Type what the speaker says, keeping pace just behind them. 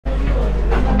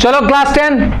চলো ক্লাস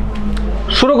 10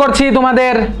 শুরু করছি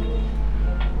তোমাদের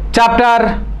চ্যাপ্টার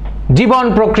জীবন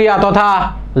প্রক্রিয়া তথা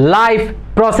লাইফ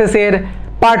প্রসেসের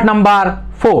পার্ট নাম্বার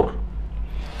 4।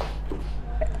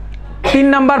 3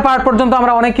 নাম্বার পার্ট পর্যন্ত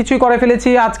আমরা অনেক কিছুই করে ফেলেছি।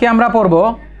 আজকে আমরা পড়ব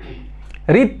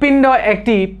হৃৎপিণ্ড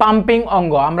একটি পাম্পিং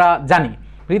অঙ্গ। আমরা জানি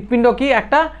হৃৎপিণ্ড কি,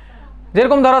 একটা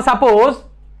যেরকম ধরো সাপোজ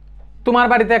তোমার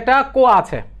বাড়িতে একটা কুয়া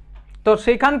আছে, তো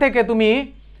সেইখান থেকে তুমি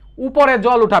উপরে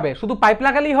জল উঠাবে, শুধু পাইপ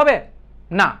লাগালেই হবে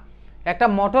না, একটা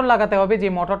মোটর লাগাতে হবে, যে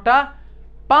মোটরটা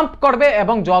পাম্প করবে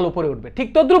এবং জল উপরে উঠবে। ঠিক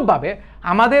তদ্রূপভাবে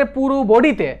আমাদের পুরো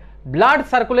বডিতে ব্লাড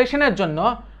সার্কুলেশনের জন্য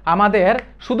আমাদের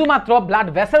শুধুমাত্র ব্লাড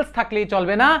ভেসেলস থাকলেই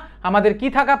চলবে না, আমাদের কি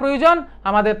থাকা প্রয়োজন,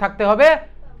 আমাদের থাকতে হবে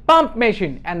pump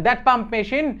machine. And that pump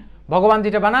machine ভগবান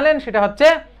যেটা বানালেন সেটা হচ্ছে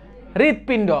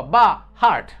হৃৎপিণ্ড বা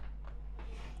হার্ট।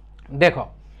 দেখো,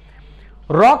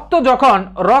 রক্ত যখন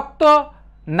রক্ত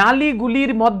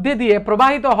নালীগুলির মধ্যে দিয়ে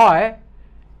প্রবাহিত হয়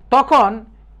তখন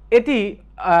এটি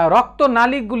রক্ত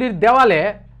নালীগুলির দেওয়ালে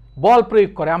বল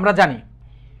প্রয়োগ করে। আমরা জানি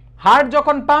হার্ট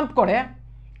যখন পাম্প করে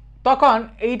তখন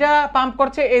এইটা পাম্প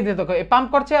করছে, এই দেখো পাম্প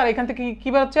করছে, আর এখান থেকে কি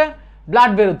বেরোচ্ছে,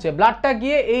 ব্লাড বেরোচ্ছে। ব্লাডটা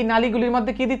গিয়ে এই নালীগুলির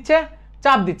মধ্যে কি দিচ্ছে,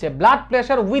 চাপ দিচ্ছে। Blood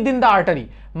pressure within the artery,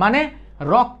 মানে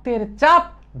রক্তের চাপ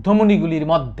ধমনীগুলির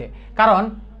মধ্যে। কারণ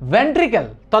ভেন্ট্রিকেল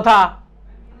তথা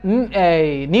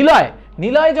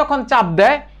নিলয় যখন চাপ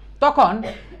দেয় তখন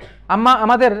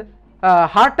আমাদের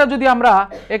হার্টটা যদি আমরা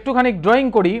একটুখানি ড্রয়িং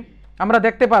করি আমরা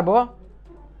দেখতে পাবো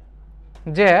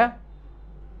যে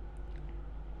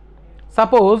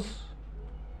সাপোজ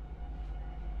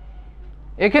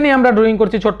এখানে আমরা ড্রয়িং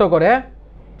করছি ছোট্ট করে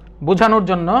বোঝানোর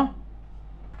জন্য।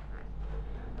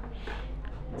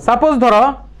 সাপোজ ধরো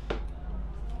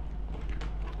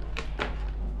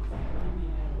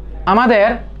আমাদের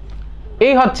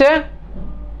এই হচ্ছে,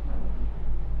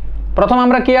 প্রথম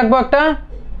আমরা কি আঁকবো,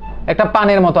 একটা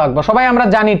পানের মতো আঁকবো, সবাই আমরা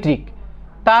জানি ট্রিক।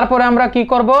 তারপরে আমরা কি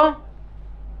করব,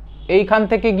 এইখান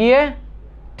থেকে গিয়ে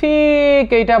ঠিক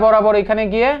এইটা বরাবর এখানে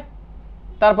গিয়ে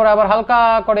তারপরে আবার হালকা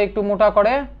করে একটু মোটা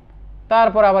করে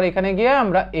তারপর আবার এখানে গিয়ে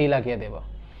আমরা এই লাগিয়ে দেব।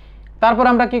 তারপর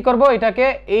আমরা কি করব, এটাকে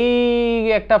এই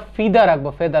একটা ফিদার আঁকবো,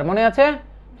 ফেদার মনে আছে,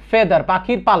 ফেদার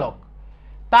পাখির পালক।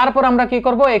 তারপর আমরা কি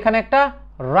করব, এখানে একটা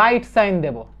রাইট সাইন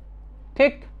দেব,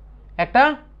 ঠিক একটা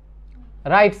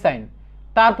রাইট সাইন।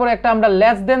 তারপরে একটা আমরা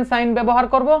লেস দেন সাইন ব্যবহার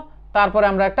করব, তারপরে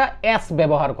আমরা একটা এস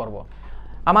ব্যবহার করব।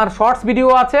 আমার শর্টস ভিডিও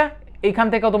আছে, এইখান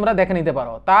থেকেও তোমরা দেখে নিতে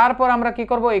পারো। তারপর আমরা কি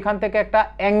করব, এখান থেকে একটা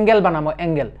অ্যাঙ্গেল বানাবো,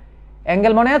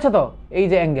 অ্যাঙ্গেল মনে আছে তো, এই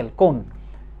যে অ্যাঙ্গেল, কোণ।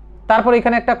 তারপর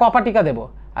এখানে একটা কপাটিকা দেব,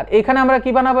 আর এখানে আমরা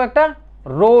কি বানাবো, একটা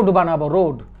রোড বানাবো,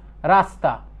 রোড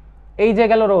রাস্তা। এই যে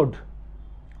গেল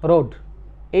রোড,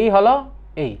 এই হলো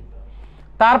এই।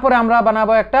 তারপরে আমরা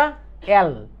বানাবো একটা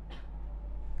এল,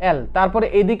 তারপরে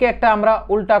এইদিকে একটা আমরা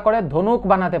উল্টা করে ধনুক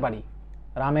বানাতে পারি,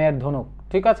 রামের ধনুক,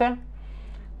 ঠিক আছে।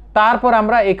 তারপর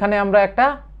আমরা এখানে আমরা একটা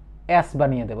এস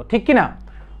বানিয়ে দেব, ঠিক কি না।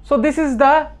 So this is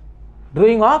the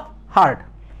drawing of heart.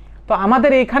 তো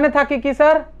আমাদের এইখানে থাকে কি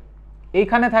স্যার,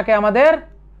 এইখানে থাকে আমাদের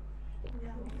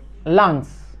লাংস,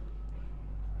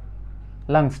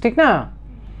 ঠিক না।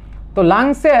 তো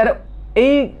লাংসের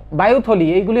এই বায়ুথলি,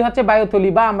 এইগুলি হচ্ছে বায়ুথলি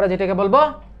বা আমরা যেটাকে বলবো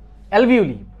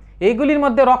অ্যালভিউলি, এইগুলির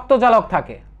মধ্যে রক্তজালক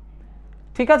থাকে,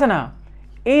 ঠিক আছে না।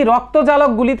 এই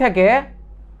রক্তজালকগুলি থেকে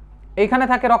এইখানে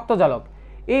থাকে রক্তজালক।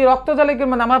 এই রক্তজালকের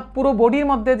মানে আমার পুরো বডির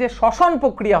মধ্যে যে শ্বসন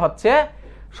প্রক্রিয়া হচ্ছে,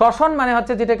 শ্বসন মানে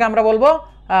হচ্ছে যেটাকে আমরা বলবো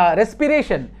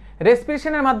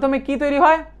রেসপিরেশনের মাধ্যমে কি তৈরি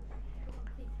হয়,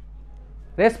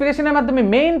 রেসপিরেশনের মাধ্যমে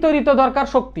মেইন তৈরি তো দরকার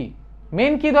শক্তি,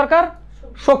 মেইন কি দরকার,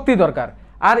 শক্তি দরকার।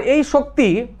 আর এই শক্তি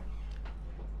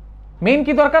মেইন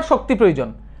কি দরকার, শক্তি প্রয়োজন।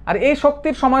 আর এই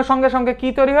শক্তির সময়ের সঙ্গে সঙ্গে কি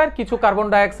তৈরি হয়, কিছু কার্বন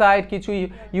ডাইঅক্সাইড, কিছু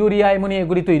ইউরিয়া, অ্যামোনিয়া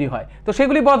এগুলি তৈরি হয়। তো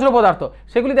সেগুলি বজ্র পদার্থ,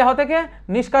 সেগুলি দেহ থেকে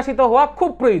নিষ্কাশিত হওয়া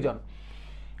খুব প্রয়োজন।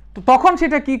 তো তখন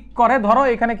সেটা কি করে, ধরো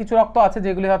এখানে কিছু রক্ত আছে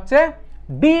যেগুলি হচ্ছে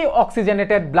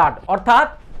ডিঅক্সিজেনেটেড ব্লাড, অর্থাৎ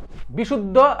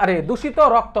দূষিত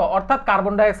রক্ত, অর্থাৎ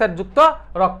কার্বন ডাইঅক্সাইড যুক্ত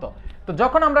রক্ত। তো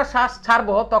যখন আমরা শ্বাস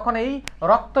ছাড়বো তখন এই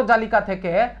রক্ত জালিকা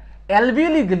থেকে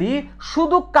অ্যালভিওলিগুলি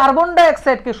শুধু কার্বন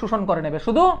ডাইঅক্সাইডকে শোষণ করে নেবে,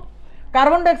 শুধু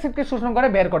কার্বন ডাইঅক্সাইডকে শোষণ করে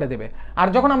বের করে দেবে। আর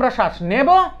যখন আমরা শ্বাস নেব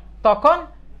তখন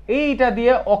এইটা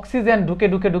দিয়ে অক্সিজেন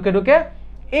ঢুকে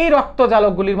এই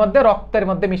রক্তজালকগুলির মধ্যে, রক্তের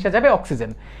মধ্যে মিশে যাবে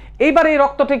অক্সিজেন। এইবার এই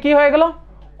রক্তটা কি হয়ে গেল,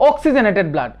 অক্সিজেনেটেড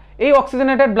ব্লাড। এই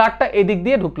অক্সিজেনেটেড ব্লাডটা এই দিক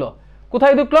দিয়ে ঢুকলো,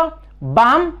 কোথায় ঢুকলো,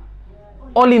 বাম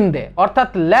অলিন্দে অর্থাৎ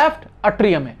লেফট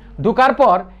আট্রিয়ামে। ঢুকার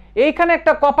পর এইখানে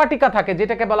একটা কপাটিকা থাকে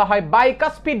যেটাকে বলা হয়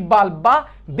বাইকাস্পিড বাল্ব বা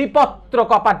দ্বিপত্র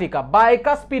কপাটিকা,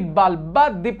 বাইকাস্পিড বাল্ব বা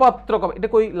দ্বিপত্র, এটা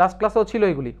কই লাস্ট ক্লাসেও ছিল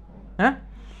এগুলি, হ্যাঁ।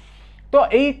 তো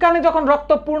এইখানে যখন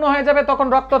রক্ত পূর্ণ হয়ে যাবে তখন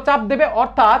রক্ত চাপ দেবে,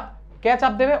 অর্থাৎ কে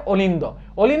চাপ দেবে,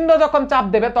 অলিন্দ। যখন চাপ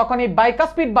দেবে তখন এই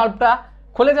বাইকাস্পিড বাল্বটা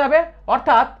খুলে যাবে,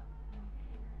 অর্থাৎ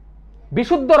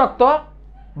বিশুদ্ধ রক্ত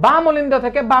বাম অলিন্দ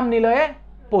থেকে বাম নিলয়ে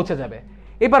পৌঁছে যাবে।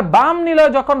 এবার বাম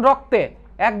নিলয় যখন রক্তে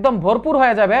একদম ভরপুর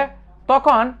হয়ে যাবে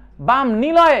তখন বাম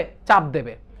নিলয়ে চাপ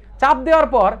দেবে। চাপ দেওয়ার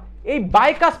পর এই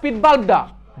বাইকাসপিড বাল্বটা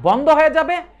বন্ধ হয়ে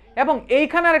যাবে এবং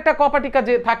এইখানের একটা কপাটিকা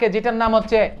যে থাকে যেটার নাম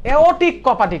হচ্ছে এওটিক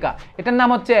কপাটিকা, এটার নাম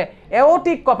হচ্ছে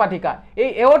এওটিক কপাটিকা। এই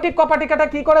এওটিক কপাটিকাটা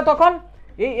কি করে তখন,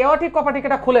 এই এওটিক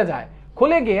কপাটিকাটা খুলে যায়,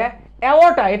 খুলে গিয়ে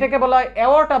অ্যাওর্টা, এটাকে বলা হয়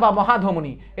অ্যাওর্টা বা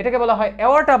মহাধমনী, এটাকে বলা হয়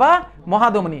অ্যাওর্টা বা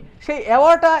মহাধমনী। সেই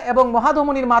অ্যাওর্টা এবং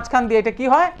মহাধমনীর মাঝখান দিয়ে এটা কি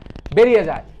হয়, বেরিয়ে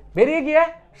যায়, বেরিয়ে গিয়ে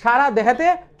সারা দেহেতে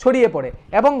ছড়িয়ে পড়ে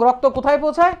এবং রক্ত কোথায়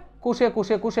পৌঁছায়, কোষে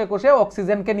কোষে কোষে কোষে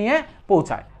অক্সিজেনকে নিয়ে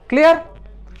পৌঁছায়। ক্লিয়ার?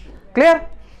 ক্লিয়ার?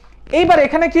 এইবার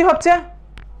এখানে কি হচ্ছে,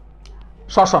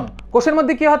 শ্বসন। কোষের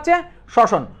মধ্যে কি হচ্ছে,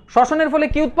 শ্বসন। শ্বসনের ফলে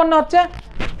কি উৎপন্ন হচ্ছে,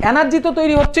 এনার্জি তো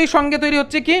তৈরি হচ্ছেই, সঙ্গে তৈরি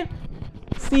হচ্ছে কি,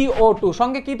 CO2।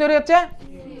 সঙ্গে কি তৈরি হচ্ছে,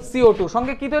 CO2।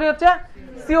 সঙ্গে কি তৈরি হচ্ছে,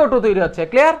 CO2 তৈরি হচ্ছে।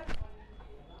 ক্লিয়ার?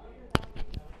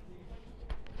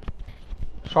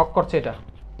 শক করছে এটা।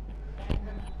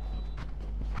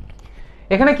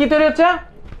 এখানে কি তৈরি হচ্ছে,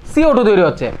 CO2 তৈরি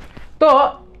হচ্ছে। তো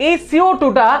এই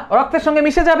CO2টা রক্তের সঙ্গে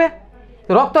মিশে যাবে,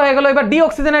 রক্ত হয়ে গেল এবার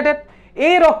ডিঅক্সিজেনেটেড।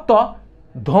 এই রক্ত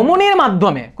ধমনীর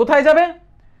মাধ্যমে কোথায় যাবে,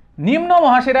 নিম্ন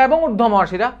মহাশিরা এবং ঊর্ধ্ব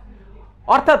মহাশিরা,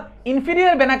 অর্থাৎ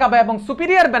ইনফিরিয়র ভেনা কাভা এবং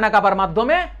সুপিরিয়র ভেনা কাভার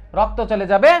মাধ্যমে রক্ত চলে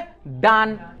যাবে ডান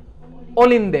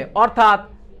অলিন্দে, অর্থাৎ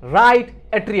রাইট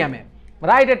এট্রিয়ামে,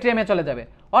 রাইট এট্রিয়ামে চলে যাবে।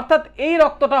 অর্থাৎ এই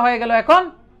রক্তটা হয়ে গেল এখন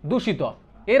দূষিত,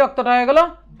 এই রক্তটা হয়ে গেল,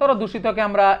 ধরো দূষিতকে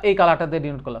আমরা এই কালারটা দিয়ে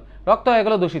ডিনোট করলাম, রক্ত হয়ে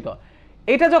গেল দূষিত।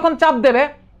 এটা যখন চাপ দেবে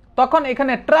তখন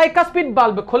এখানে ট্রাইকাসপিড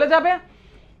বাল্ব খুলে যাবে,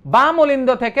 বাম অলিন্দ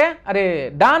থেকে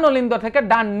ডান অলিন্দ থেকে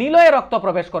ডান নিলয়ে রক্ত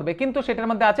প্রবেশ করবে, কিন্তু সেটার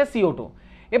মধ্যে আছে CO2।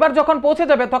 এবার যখন পৌঁছে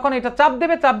যাবে তখন এটা চাপ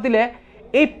দেবে, চাপ দিলে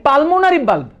এই পালমোনারি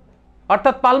বাল্ব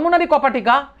অর্থাৎ পালমোনারি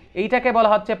কপাটিকা, এইটাকে বলা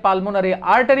হচ্ছে পালমোনারি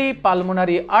আর্টারি,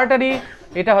 পালমোনারি আর্টারি,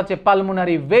 এটা হচ্ছে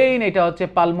পালমোনারি ভেইন, এটা হচ্ছে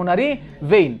পালমোনারি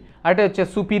ভেইন, আর এটা হচ্ছে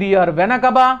superior vena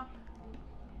CAVA,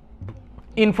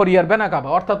 inferior vena CAVA,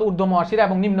 অর্থাৎ ঊর্ধ্ব মহাশিরা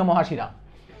এবং নিম্ন মহাশিরা।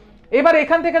 এবার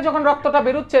এখান থেকে যখন রক্তটা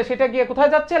বেরোচ্ছে সেটা গিয়ে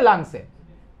কোথায় যাচ্ছে, লাংসে,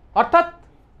 অর্থাৎ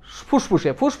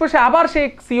ফুসফুসে, ফুসফুসে আবার সেই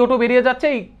CO2 বেরিয়ে যাচ্ছে,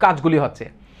 এই কাজগুলি হচ্ছে।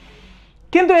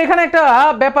 কিন্তু এখানে একটা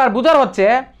ব্যাপার বুঝার হচ্ছে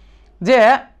যে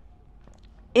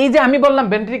এই যে আমি বললাম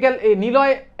ভেন্ট্রিকেল, এই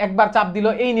নিলয় একবার চাপ দিল,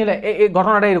 এই নিলয়, এই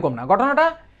ঘটনাটা এরকম না, ঘটনাটা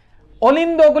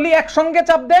অলিন্দগুলি একসঙ্গে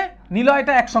চাপ দেয়,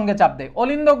 নিলয়টা একসঙ্গে চাপ দেয়,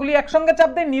 অলিন্দগুলি একসঙ্গে চাপ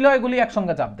দেয়, নিলয়গুলি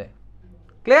একসঙ্গে চাপ দেয়।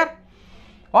 ক্লিয়ার?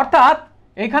 অর্থাৎ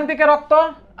এখান থেকে রক্ত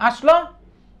আসলো,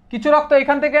 কিছু রক্ত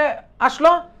এখান থেকে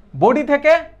আসলো, বডি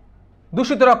থেকে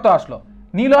দূষিত রক্ত আসলো,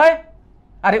 নিলয়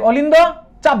আর অলিন্দ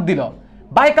চাপ দিল,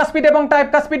 বাইকাসপিড এবং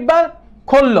ট্রাইকাসপিড বাল্ব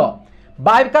খুললো,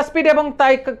 বাইকাসপিড এবং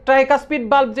ট্রাইকাসপিড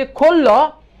বাল্ব যে খুললো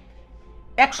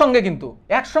একসঙ্গে, কিন্তু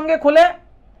একসঙ্গে খুলে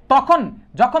তখন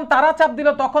যখন তারা চাপ দিল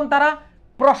তখন তারা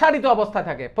প্রসারিত অবস্থায়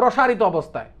থাকে, প্রসারিত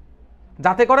অবস্থায়,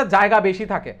 যাতে করে জায়গা বেশি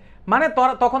থাকে, মানে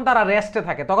তখন তারা রেস্টে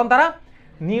থাকে, তখন তারা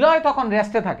নিলয় তখন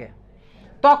রেস্টে থাকে,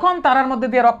 তখন তারার মধ্যে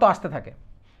দিয়ে রক্ত আসতে থাকে।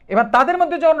 এবার তাদের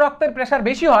মধ্যে যখন রক্তের প্রেসার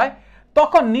বেশি হয়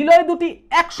তখন নিলয় দুটি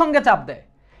একসঙ্গে চাপ দেয়,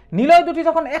 নিলয় দুটি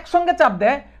যখন একসঙ্গে চাপ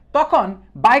দেয় তখন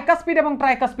বাইকাসপিড এবং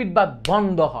ট্রাইকাসপিড বাল্ব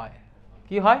বন্ধ হয়।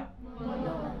 কি হয়?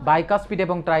 বাইকাসপিড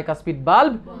এবং ট্রাইকাসপিড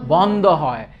বাল্ব বন্ধ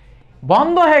হয়।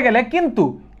 বন্ধ হয়ে গেলে কিন্তু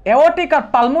এওর্টিক আর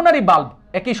পালমোনারি বাল্ব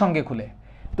একই সঙ্গে খুলে,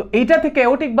 তো এইটা থেকে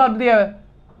এওর্টিক বাল্ব দিয়ে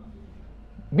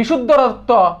বিশুদ্ধ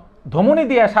রক্ত ধমনী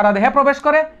দিয়ে সারা দেহে প্রবেশ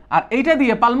করে, আর এইটা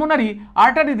দিয়ে পালমোনারি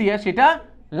আর্টারি দিয়ে সেটা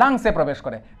লাংসে প্রবেশ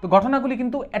করে। তো ঘটনাগুলি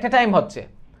কিন্তু এট এ টাইম হচ্ছে,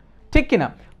 ঠিক কিনা?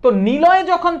 তো নিলয়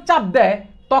যখন চাপ দেয়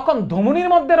তখন ধমনীর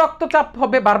মধ্যে রক্তচাপ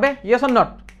হবে, বাড়বে, ইয়েস অর নট?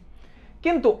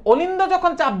 কিন্তু অলিন্দ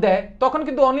যখন চাপ দেয় তখন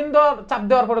কিন্তু অলিন্দ চাপ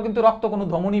দেওয়ার পরে কিন্তু রক্ত কোনো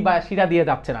ধমনী বা শিরা দিয়ে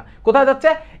যাচ্ছে না, কোথায় যাচ্ছে,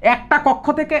 একটা কক্ষ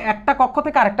থেকে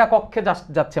আরেকটা কক্ষে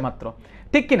যাচ্ছে মাত্র,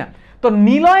 ঠিক কিনা? তো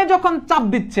নিলয় যখন চাপ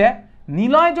দিচ্ছে,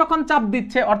 নিলয় যখন চাপ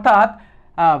দিচ্ছে অর্থাৎ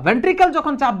ভেন্ট্রিকেল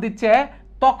যখন চাপ দিচ্ছে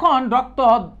তখন রক্ত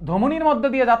ধমনীর মধ্যে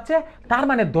দিয়ে যাচ্ছে, তার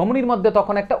মানে ধমনীর মধ্যে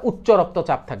তখন একটা উচ্চ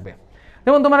রক্তচাপ থাকবে।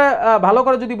 যেমন তোমরা ভালো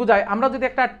করে যদি বুঝাই, আমরা যদি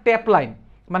একটা ট্যাপ লাইন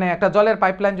মানে একটা জলের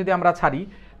পাইপলাইন যদি আমরা ছাড়ি,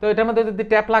 তো এটার মধ্যে যদি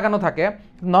ট্যাপ লাগানো থাকে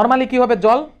নর্মালি কি হবে,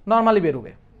 জল নর্মালি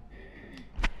বেরোবে।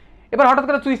 এবার হঠাৎ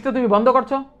করে সুইচটা তুমি বন্ধ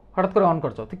করছো, হঠাৎ করে অন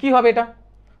করছো, তো কি হবে, এটা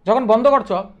যখন বন্ধ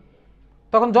করছো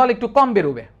তখন জল একটু কম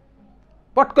বেরোবে,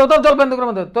 পট করে তো জল বন্ধ করে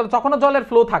বন্ধ, তো তখনও জলের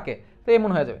ফ্লো থাকে, তো এমন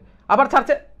হয়ে যাবে। আবার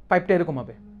ছাড়ছে, পাইপটা এরকম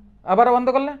হবে, আবার বন্ধ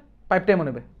করলে পাইপটা এমন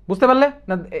হবে। বুঝতে পারলে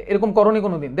না? এরকম করনি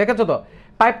কোনো দিন, দেখেছো তো?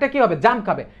 পাইপটা কি হবে, জাম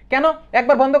খাবে। কেন?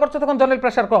 একবার বন্ধ করছো তখন জলের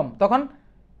প্রেশার কম, তখন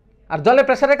আর জলের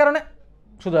প্রেশারের কারণে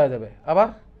সোজা হয়ে যাবে আবার।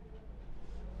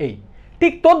 এই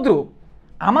ঠিক তদ্রুপ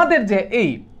আমাদের যে এই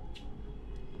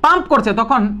পাম্প করছে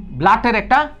তখন ব্লাডের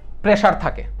একটা প্রেশার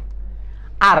থাকে,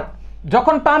 আর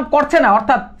যখন পাম্প করছে না,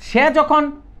 অর্থাৎ সে যখন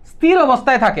স্থির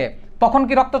অবস্থায় থাকে, তখন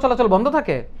কি রক্ত চলাচল বন্ধ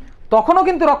থাকে? তখনও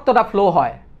কিন্তু রক্তটা ফ্লো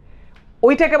হয়,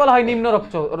 ওইটাকে বলা হয় নিম্ন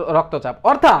রক্তচাপ।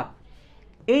 অর্থাৎ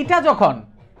এইটা যখন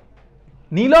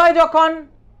নিলয় যখন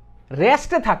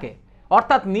রেস্টে থাকে,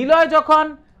 অর্থাৎ নিলয় যখন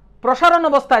প্রসারণ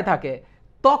অবস্থায় থাকে,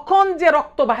 তখন যে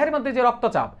রক্ত বাহিরের মধ্যে যে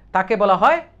রক্তচাপ তাকে বলা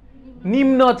হয়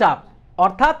নিম্নচাপ,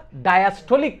 অর্থাৎ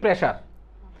ডায়াস্টোলিক প্রেসার।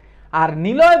 আর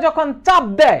নিলয় যখন চাপ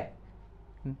দেয়,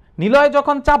 নিলয়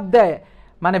যখন চাপ দেয়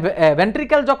মানে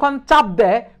ভেন্ট্রিকেল যখন চাপ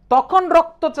দেয়, তখন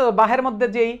বাহিরের মধ্যে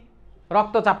যেই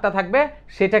রক্তচাপটা থাকবে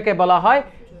সেটাকে বলা হয়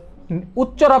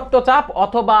উচ্চ রক্তচাপ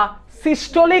অথবা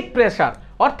সিস্টোলিক প্রেসার।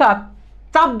 অর্থাৎ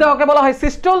চাপ দেওয়াকে বলা হয়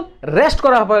সিস্টোল, রেস্ট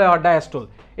করা বলা হয় ডায়াস্টোল।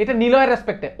 এটা নিলয়ের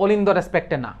রেসপেক্টে, অলিন্দ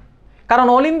রেসপেক্টে না। কারণ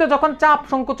অলিন্দ যখন চাপ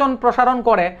সংকোচন প্রসারণ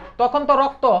করে, তখন তো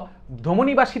রক্ত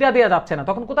ধমনী বা শিরা দিয়ে যাচ্ছে না,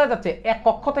 তখন কোথায় যাচ্ছে? এক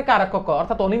কক্ষ থেকে আরেক কক্ষ,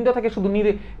 অর্থাৎ অলিন্দ থেকে শুধু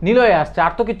নিলয়ে আসছে,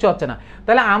 আর তো কিচ্ছু হচ্ছে না।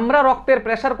 তাহলে আমরা রক্তের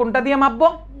প্রেসার কোনটা দিয়ে মাপবো?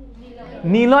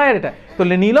 নিলয়ের। এটা তো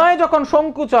নিলয়ে যখন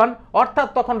সংকুচন, অর্থাৎ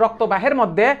তখন রক্ত বাহের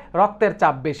মধ্যে রক্তের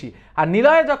চাপ বেশি। আর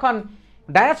নিলয়ে যখন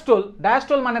ডায়াস্টোল,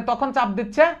 ডায়াস্টোল মানে তখন চাপ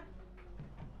দিচ্ছে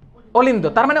অলিন্দ।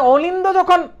 তার মানে অলিন্দ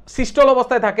যখন সিস্টোল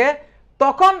অবস্থায় থাকে,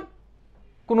 তখন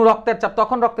কোনো রক্তের চাপ,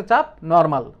 তখন রক্তের চাপ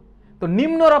নর্মাল। তো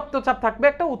নিম্ন রক্তচাপ থাকবে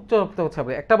একটা, উচ্চ রক্তচাপ,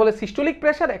 একটা বলে সিস্টোলিক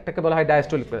প্রেসার, একটাকে বলা হয়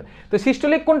ডায়াস্টোলিক প্রেসার। তো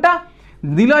সিস্টোলিক কোনটা?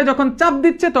 নিলয় যখন চাপ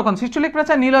দিচ্ছে তখন সিস্টোলিক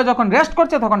প্রেসার, নিলয় যখন রেস্ট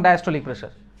করছে তখন ডায়াস্টোলিক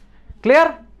প্রেসার। ক্লিয়ার?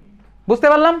 বুঝতে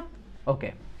পারলাম? ওকে।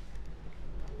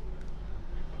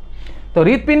 তো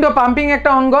হৃৎপিণ্ড পাম্পিং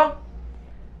একটা অঙ্গ,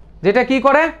 যেটা কি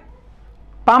করে?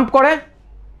 পাম্প করে।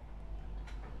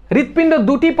 হৃৎপিণ্ড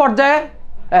দুটি পর্যায়ে,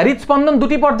 হৃৎস্পন্দন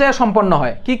দুটি পর্যায়ে সম্পন্ন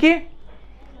হয়। কি কি?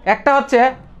 একটা হচ্ছে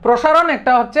প্রসারণ,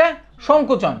 একটা হচ্ছে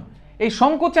সংকুচন। এই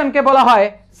সংকুচনকে বলা হয়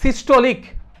সিস্টোলিক,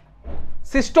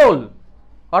 সিস্টোল,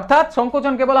 অর্থাৎ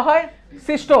সংকুচনকে বলা হয়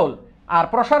সিস্টোল, আর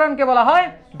প্রসারণকে বলা হয়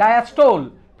ডায়াস্টোল।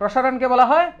 প্রসারণকে বলা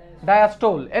হয়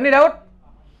ডায়াস্টোল। Any doubt?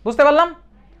 বুঝতে পারলাম?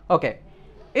 ওকে।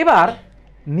 এবার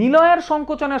নিলয়ের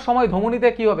সংকুচনের সময় ধমনীতে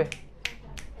কি হবে?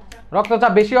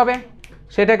 রক্তচাপ বেশি হবে,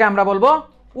 সেটাকে আমরা বলবো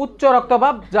উচ্চ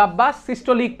রক্তচাপ বা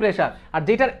সিস্টোলিক প্রেসার। আর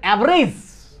যেটার অ্যাভারেজ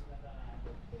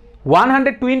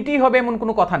 120 হবে এমন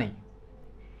কোনো কথা নেই।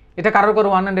 এটা কারোর কারো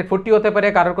 140 হতে পারে,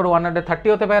 কারোর কারো 130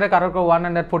 হতে পারে, কারোর কারো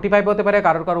 145 হতে পারে,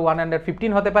 কারোর কারো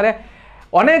 115 হতে পারে।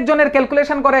 অনেকজনের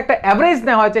ক্যালকুলেশন করে একটা অ্যাভারেজ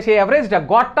নেওয়া হয়েছে, সেই অ্যাভারেজটা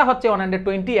গড়টা হচ্ছে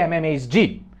 120 mmHg,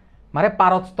 মানে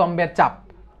পারস্তম্ভের চাপ।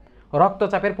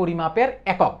 রক্তচাপের পরিমাপের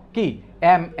একক কি?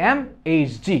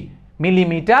 mmHg,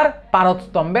 মিলিমিটার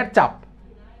পারস্তম্ভের চাপ।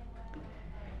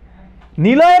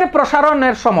 নিলয়ের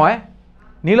প্রসারণের সময়,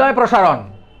 নিলয় প্রসারণ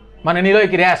মানে নিলয়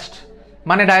কি রেস্ট,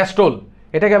 মানে ডায়াস্টোল,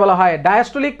 এটাকে বলা হয়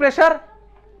ডায়াস্টোলিক প্রেসার,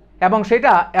 এবং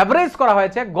সেটা অ্যাভারেজ করা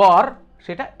হয়েছে গড়,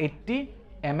 সেটা 80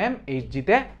 mmHg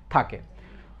তে থাকে।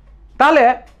 তাহলে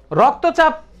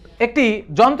রক্তচাপ একটি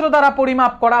যন্ত্র দ্বারা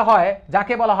পরিমাপ করা হয়,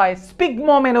 যাকে বলা হয়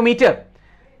স্পিগমোম্যানোমিটার।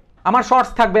 আমার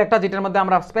শর্টস থাকবে একটা, যেটার মধ্যে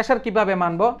আমরা প্রেসার কিভাবে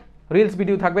মানবো, রিলস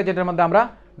ভিডিও থাকবে যেটার মধ্যে আমরা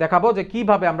দেখাবো যে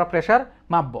কিভাবে আমরা প্রেসার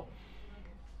মাপবো।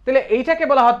 তাহলে এইটাকে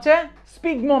বলা হচ্ছে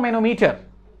স্পিগমোম্যানোমিটার।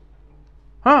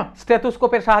 হ্যাঁ,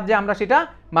 স্টেথোস্কোপের সাহায্যে আমরা সেটা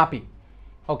মাপি।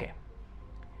 ওকে,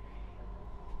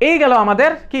 এই গেল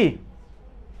আমাদের কি,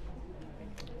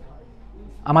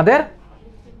 আমাদের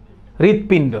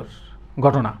হৃৎপিণ্ডর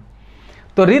ঘটনা।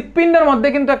 তো হৃৎপিণ্ডের মধ্যে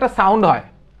কিন্তু একটা সাউন্ড হয়,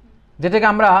 যেটাকে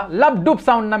আমরা লাবডুব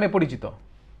সাউন্ড নামে পরিচিত।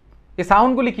 এই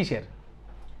সাউন্ডগুলি কিসের?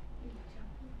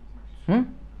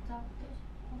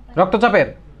 রক্তচাপের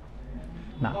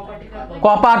না,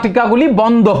 কপাটিকাগুলি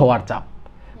বন্ধ হওয়ার চাপ,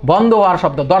 বন্ধ হওয়ার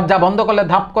শব্দ। দরজা বন্ধ করলে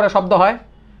ধাপ করে শব্দ হয়,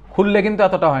 খুললে কিন্তু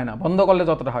এতটা হয় না, বন্ধ করলে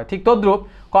যতটা হয়। ঠিক তদ্রূপ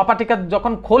কপাটিকা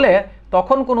যখন খোলে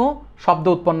তখন কোনো শব্দ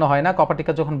উৎপন্ন হয় না,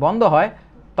 কপাটিকা যখন বন্ধ হয়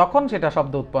তখন সেটা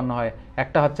শব্দ উৎপন্ন হয়।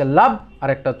 একটা হচ্ছে লাভ আর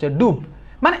একটা হচ্ছে ডুব,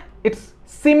 মানে it's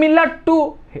similar to,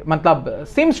 Matlab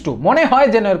seems to, মনে হয়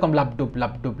যেন এরকম লাভ ডুব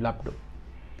লাভ ডুব লাভ ডুব।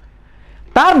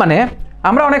 তার মানে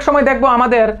আমরা অনেক সময় দেখবো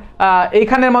আমাদের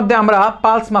এইখানের মধ্যে আমরা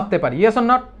পালস মাপতে পারি, ইয়েস অর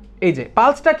নট? এই যে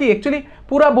পালসটা কি অ্যাকচুয়ালি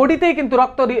পুরো বডিতেই কিন্তু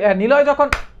রক্ত, নিলয় যখন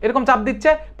এরকম চাপ দিচ্ছে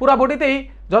পুরো বডিতেই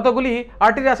যতগুলি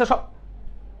আর্টারি আছে সব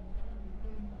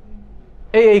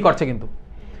এই করছে, কিন্তু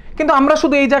কিন্তু আমরা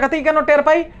শুধু এই জায়গাতেই কেন টের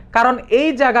পাই? কারণ এই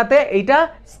জায়গাতে এইটা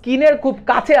স্কিনের খুব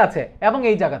কাছে আছে, এবং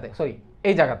এই জায়গাতে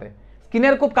এই জায়গাতে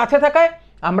স্কিনের খুব কাছে থাকায়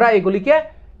আমরা এগুলিকে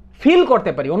ফিল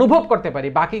করতে পারি, অনুভব করতে পারি,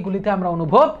 বাকিগুলিতে আমরা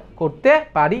অনুভব করতে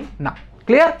পারি না।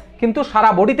 ক্লিয়ার? কিন্তু সারা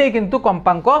বডিতেই কিন্তু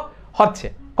কম্পাঙ্ক হচ্ছে,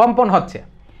 কম্পন হচ্ছে।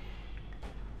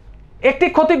 একটি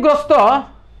ক্ষতিগ্রস্ত,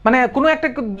 মানে কোনো একটা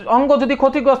অঙ্গ যদি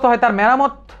ক্ষতিগ্রস্ত হয় তার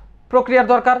মেরামত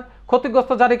প্রক্রিয়ার দরকার।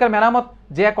 ক্ষতিগ্রস্ত জারিকার মেরামত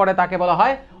যে করে তাকে বলা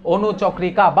হয়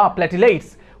অনুচক্রিকা বা প্ল্যাটিলেটস,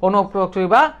 অনুপ্রক্রিয়া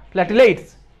বা প্ল্যাটিলেটস।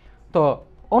 তো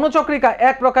অনুচক্রিকা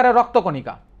এক প্রকারের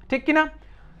রক্তকণিকা, ঠিক কিনা?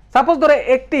 সাপোজ ধরে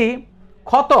একটি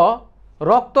ক্ষত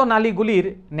রক্তনালীগুলির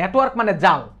নেটওয়ার্ক মানে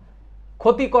জাল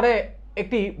ক্ষতি করে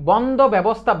একটি বন্ধ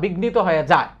ব্যবস্থা বিঘ্নিত হয়ে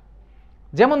যায়।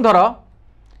 যেমন ধরো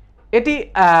এটি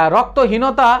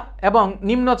রক্তহীনতা এবং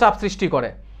নিম্নচাপ সৃষ্টি করে,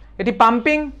 এটি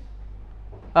পাম্পিং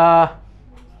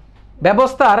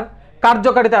ব্যবস্থার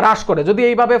কার্যকারিতা হ্রাস করে। যদি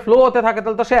এইভাবে ফ্লো হতে থাকে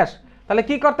তাহলে তো শেষ। তাহলে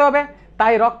কি করতে হবে?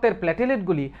 তাই রক্তের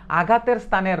প্লেটলেটগুলি আঘাতের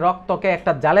স্থানে রক্তকে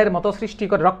একটা জালের মতো সৃষ্টি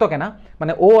করে, রক্তকে না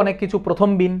মানে ও অনেক কিছু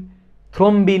প্রথমবিন,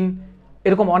 থ্রোম্বিন,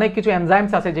 এরকম অনেক কিছু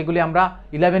এনজাইমস আছে যেগুলি আমরা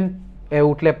 11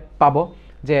 উঠলে পাবো,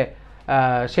 যে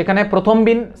সেখানে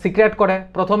প্রথমবিন সিক্রেট করে,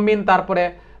 প্রথমবিন তারপরে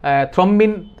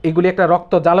থ্রোম্বিন, এগুলি একটা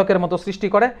রক্ত জালকের মতো সৃষ্টি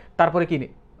করে, তারপরে কি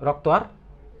রক্ত আর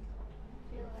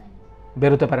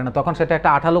বেরোতে পারে না, তখন সেটা একটা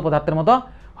আঠালো পদার্থের মতো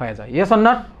হয়ে যায়। Yes or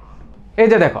not? এই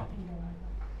যে দেখো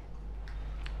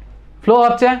ফ্লো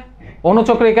হচ্ছে,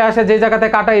 অনুচক্রিকা আসে, যে জায়গাতে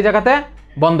কাটা এই জায়গাতে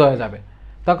বন্ধ হয়ে যাবে,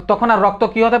 তখন আর রক্ত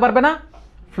কি হতে পারবে না?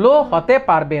 ফ্লো হতে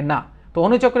পারবে না। তো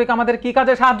অনুচক্রিকা আমাদের কি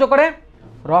কাজে সাহায্য করে?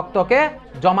 রক্তকে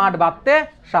জমাট বাঁধতে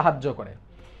সাহায্য করে।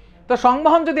 তো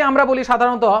সংবহন যদি আমরা বলি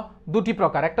সাধারণত দুটি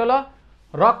প্রকার, একটা হলো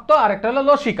রক্ত আর একটা হলো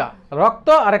লসিকা। রক্ত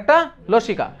আর একটা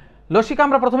লসিকা। লসিকা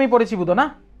আমরা প্রথমেই পড়েছি বুঝো না?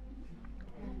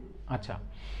 আচ্ছা,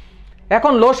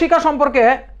 এখন লসিকা সম্পর্কে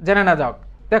জেনে না যাক।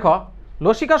 দেখো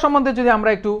লসিকা সম্বন্ধে যদি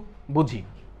আমরা একটু বুঝি,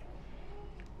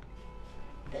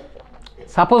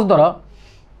 সাপোজ ধরো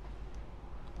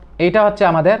এইটা হচ্ছে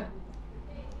আমাদের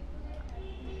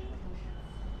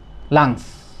লাংস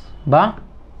বা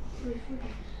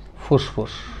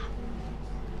ফুসফুস,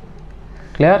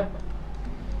 ক্লিয়ার?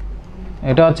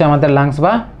 এটা হচ্ছে আমাদের লাংস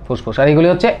বা ফুসফুস, আর এগুলি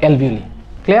হচ্ছে অ্যালভিওলি,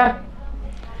 ক্লিয়ার?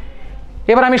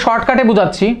 এবার আমি শর্টকাটে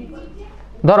বুঝাচ্ছি।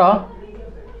 ধরো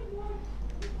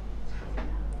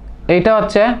এইটা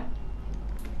হচ্ছে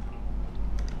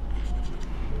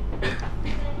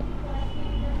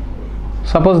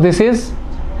suppose this is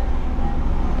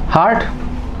heart,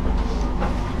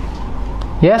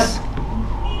 yes,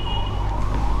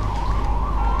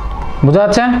 বুঝা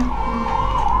যাচ্ছে?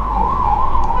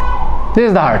 this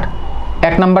is the heart,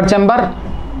 1 number chamber,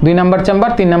 2 number chamber,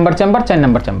 3 number chamber, 4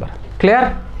 number chamber, clear?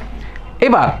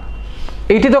 এবার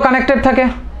এইটি তো কানেক্টেড থাকে,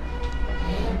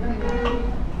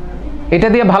 এটা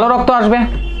দিয়ে ভালো রক্ত আসবে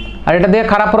আর এটা দিয়ে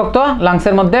খারাপ রক্ত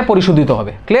লাংসের মধ্যে পরিশোধিত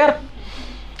হবে, ক্লিয়ার?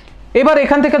 এবার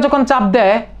এখান থেকে যখন চাপ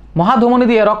দেয় মহাধমনী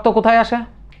দিয়ে রক্ত কোথায় আসে?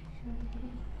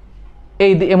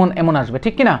 এই এমন এমন আসবে,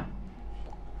 ঠিক কি না?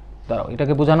 ধরো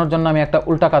এটাকে বোঝানোর জন্য আমি একটা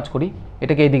উল্টা কাজ করি,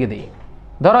 এটাকে এইদিকে দিই।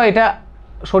 ধরো এটা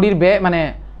শরীর মানে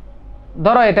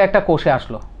ধরো এটা একটা কোষে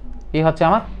আসলো, এই হচ্ছে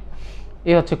আমার,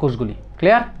 এই হচ্ছে কোষগুলি,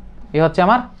 ক্লিয়ার? এই হচ্ছে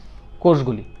আমার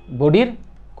কোষগুলি, বডির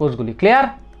কোষগুলি, ক্লিয়ার?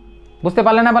 বুঝতে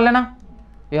পারলে না?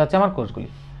 এই হচ্ছে আমার কোষগুলি।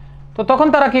 তো তখন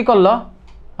তারা কি করলো,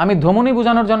 আমি ধমনী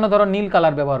বোঝানোর জন্য ধরো নীল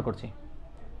কালার ব্যবহার করছি,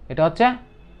 এটা হচ্ছে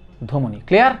ধমনী,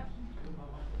 ক্লিয়ার?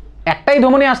 একটাই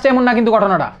ধমনী আসছে এমন না কিন্তু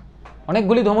ঘটনাটা,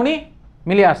 অনেকগুলি ধমনী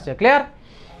মিলিয়ে আসছে, ক্লিয়ার?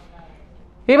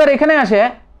 এবার এখানে আসে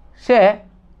সে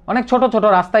অনেক ছোট ছোট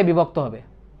রাস্তায় বিভক্ত হবে,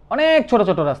 অনেক ছোট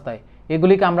ছোট রাস্তায়,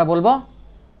 এগুলিকে আমরা বলবো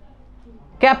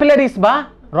ক্যাপিলারিস বা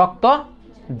রক্ত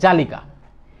জালিকা।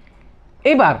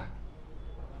 এবার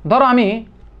ধরো আমি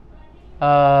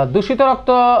দূষিত রক্ত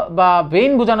বা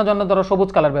ভেইন বোঝানোর জন্য ধরো সবুজ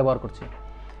কালার ব্যবহার করছি,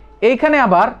 এইখানে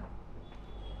আবার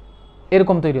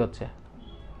এরকম তৈরি হচ্ছে,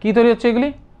 কি তৈরি হচ্ছে? এগুলি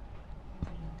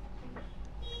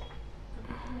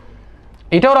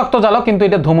এটাও রক্ত জালক কিন্তু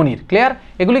এটা ধমনীর, ক্লিয়ার?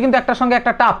 এগুলি কিন্তু একটার সঙ্গে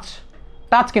একটা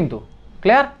টাচ কিন্তু,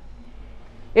 ক্লিয়ার?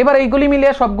 এবার এইগুলি মিলে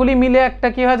সবগুলি মিলে একটা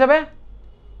কি হয়ে যাবে?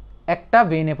 একটা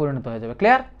ভেইনে পরিণত হয়ে যাবে,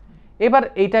 ক্লিয়ার? এবার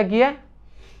এইটা গিয়ে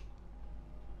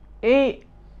এই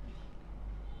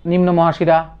নিম্ন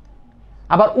মহাশিরা,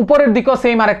 আবার উপরের দিকেও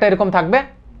সেম আরেকটা এরকম থাকবে,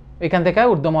 এখান থেকে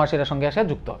ঊর্ধ্ব মহাশিরার সঙ্গে এসে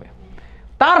যুক্ত হবে।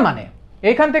 তার মানে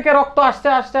এইখান থেকে রক্ত আসতে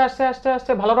আসতে আসতে আসতে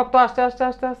আসতে ভালো রক্ত আসতে আসতে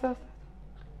আসতে আসতে আসতে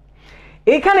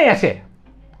এইখানে এসে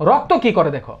রক্ত কি করে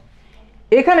দেখো,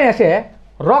 এখানে এসে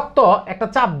রক্ত একটা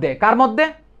চাপ দেয়, কার মধ্যে?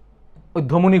 ওই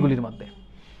ধমনীগুলির মধ্যে।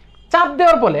 চাপ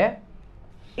দেওয়ার ফলে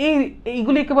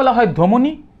এইগুলিকে বলা হয়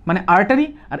ধমনী মানে আর্টারি,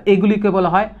 আর এইগুলিকে বলা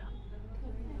হয়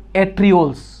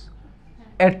অ্যাট্রিওলস,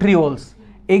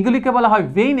 এইগুলিকে বলা হয়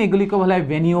ভেইন, এগুলিকে বলা হয়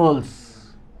ভেনিওলস,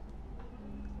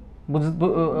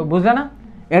 বুঝলে না?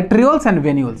 অ্যাট্রিওলস অ্যান্ড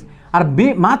ভেনিওলস। আর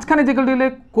মাঝখানে যেগুলি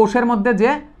কোষের মধ্যে যে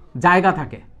জায়গা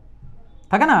থাকে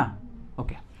না,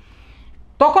 ওকে,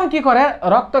 তখন কি করে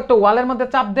রক্ত একটা ওয়ালের মধ্যে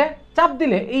চাপ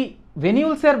দিলে এই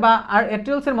ভেনিউলসের বা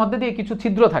অ্যাট্রিওলসের মধ্যে দিয়ে কিছু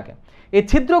ছিদ্র থাকে, এই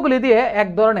ছিদ্রগুলি দিয়ে এক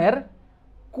ধরনের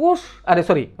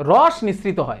রস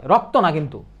নিঃসৃত হয়, রক্ত না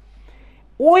কিন্তু,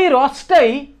 ওই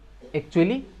রসটাই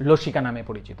অ্যাকচুয়ালি লসিকা নামে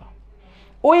পরিচিত।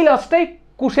 ওই রসটাই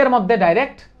কোষের মধ্যে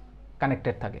ডাইরেক্ট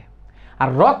কানেক্টেড থাকে। আর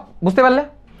বুঝতে পারলে?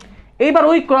 এইবার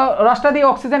ওই রসটা দিয়ে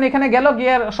অক্সিজেন এখানে গেল,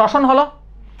 গিয়ে শ্বসন হলো।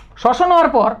 শ্বসন হওয়ার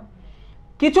পর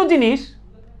কিছু জিনিস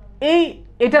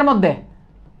এটার মধ্যে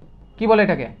কি বলে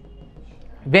এটাকে,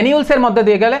 ভেনিউলসের মধ্যে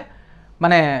দিয়ে গেলে,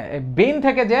 মানে বেইন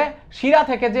থেকে যে শিরা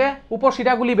থেকে যে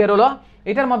উপশিরাগুলি বেরোলো,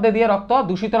 এটার মধ্যে দিয়ে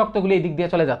দূষিত রক্তগুলি এই দিক দিয়ে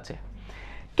চলে যাচ্ছে।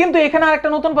 কিন্তু এখানে আর একটা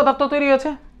নতুন পদার্থ তৈরি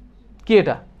হয়েছে, কি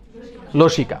এটা?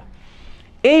 লসিকা।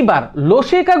 এইবার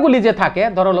লসিকাগুলি যে থাকে,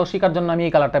 ধরো লসিকার জন্য আমি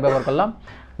এই কালারটা ব্যবহার করলাম,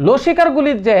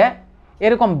 লসিকারগুলির যে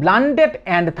এরকম ব্লান্ডেড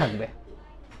এন্ড থাকবে,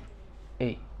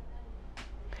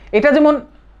 এটা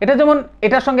যেমন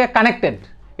এটার সঙ্গে কানেক্টেড,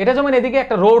 এটা যেমন এদিকে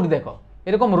একটা রোড দেখো,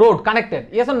 এরকম road connected,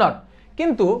 yes or not?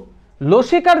 কিন্তু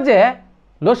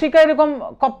লসিকা এরকম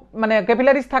মানে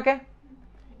ক্যাপিলারিজ থাকে,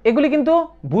 এগুলি কিন্তু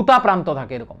ভূতা প্রান্ত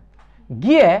থাকে, এরকম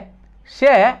গিয়ে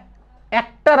সে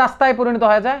একটা রাস্তায় পরিণত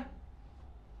হয়ে যায়।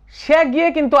 সে গিয়ে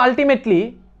কিন্তু আলটিমেটলি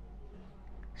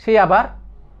সে আবার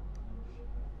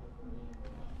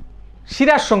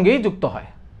শিরার সঙ্গেই যুক্ত হয়।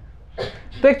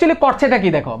 তো অ্যাকচুয়ালি করছেটা কি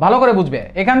দেখো, ভালো করে বুঝবে।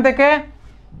 এখান থেকে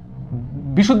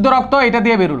বিশুদ্ধ রক্ত এটা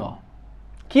দিয়ে বেরোলো,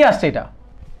 কি আসছে এটা?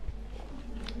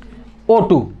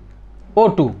 O2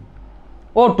 O2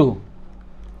 O2,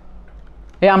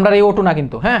 আমরা এই O2 না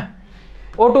কিন্তু, হ্যাঁ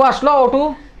O2 আসলো, O2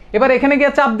 এবার এখানে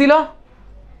গিয়ে চাপ দিল,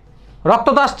 রক্ত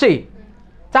তো আসছেই,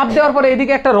 চাপ দেওয়ার পরে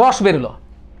এদিকে একটা রস বেরোলো,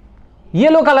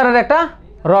 ইয়েলো কালারের একটা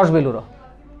রস বেরোলো।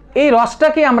 এই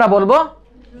রসটাকে আমরা বলবো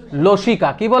লসিকা।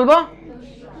 কি বলবো?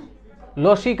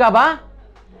 লসিকা বা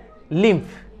লিম্ফ।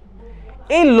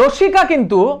 এই লসিকা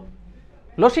কিন্তু,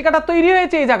 লসিকাটা তৈরি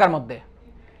হয়েছে এই জায়গার মধ্যে,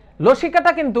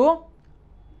 লসিকাটা কিন্তু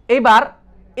এইবার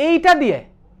এইটা দিয়ে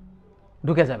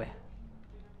ঢুকে যাবে,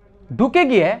 ঢুকে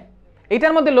গিয়ে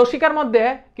এইটার মধ্যে, লসিকার মধ্যে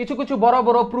কিছু কিছু বড়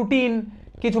বড় প্রোটিন,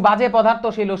 কিছু বাজে পদার্থ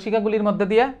সেই লসিকাগুলির মধ্যে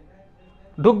দিয়ে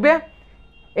ঢুকবে।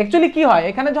 অ্যাকচুয়ালি কি হয়,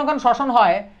 এখানে যখন শ্বসন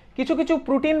হয় কিছু কিছু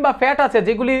প্রোটিন বা ফ্যাট আছে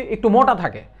যেগুলি একটু মোটা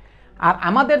থাকে, আর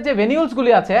আমাদের যে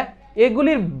ভেনিউলসগুলি আছে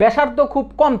এগুলির ব্যাসার্ধ খুব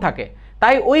কম থাকে,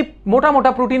 তাই ওই মোটা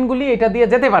মোটা প্রোটিনগুলি এটা দিয়ে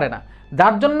যেতে পারে না,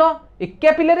 যার জন্য এই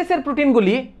ক্যাপিলারিসের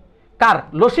প্রোটিনগুলি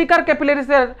লসিকার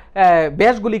ক্যাপিলারিসের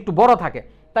ব্যাসগুলি একটু বড় থাকে,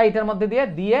 তাই এটার মধ্যে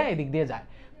দিয়ে এদিক দিয়ে যায়।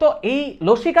 তো এই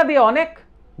লসিকা দিয়ে অনেক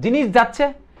জিনিস যাচ্ছে,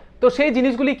 তো সেই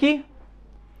জিনিসগুলি কি,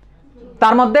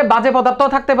 তার মধ্যে বাজে পদার্থ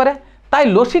থাকতে পারে। তাই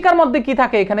লসিকার মধ্যে কি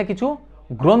থাকে, এখানে কিছু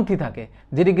গ্রন্থি থাকে,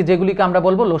 যেগুলিকে আমরা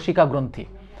বলবো লসিকা গ্রন্থি,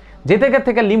 যে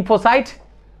থেকে লিম্ফোসাইট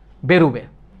বেরোবে।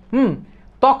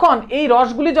 তখন এই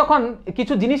রসগুলি যখন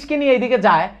কিছু জিনিসকে নিয়ে এইদিকে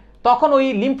যায়, তখন ওই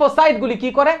লিম্ফোসাইটগুলি কি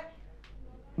করে,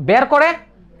 বের করে,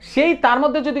 সেই তার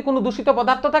মধ্যে যদি কোনো দূষিত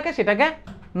পদার্থ থাকে সেটাকে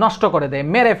নষ্ট করে দেয়,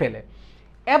 মেরে ফেলে।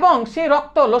 এবং সেই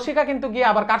রক্ত লসিকা কিন্তু গিয়ে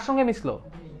আবার কার সঙ্গে মিশলো,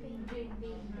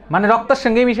 মানে রক্তের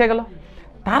সঙ্গেই মিশে গেল।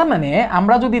 তার মানে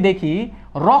আমরা যদি দেখি,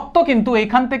 রক্ত কিন্তু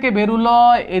এখান থেকে বেরুলো,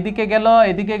 এদিকে গেল,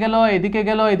 এদিকে গেল, এদিকে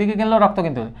গেল, এদিকে গেল, রক্ত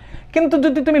কিন্তু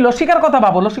যদি তুমি লসিকার কথা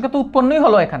ভাবো, লসিকা তো উৎপন্নই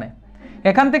হলো এখানে,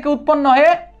 এখান থেকে উৎপন্ন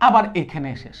হয়ে আবার এখানে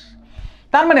শেষ।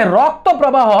 তার মানে রক্ত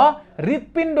প্রবাহ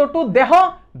হৃৎপিণ্ড টু দেহ,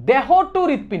 দেহ টু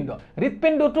হৃৎপিণ্ড,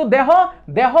 হৃৎপিণ্ড টু দেহ,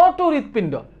 দেহ টু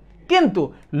হৃৎপিণ্ড। কিন্তু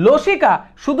লসিকা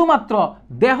শুধুমাত্র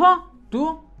দেহ টু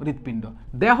হৃৎপিণ্ড,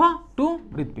 দেহ টু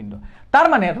হৃৎপিণ্ড। তার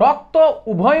মানে রক্ত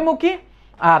উভয়মুখী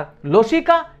আর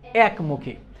লসিকা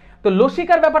একমুখী। তো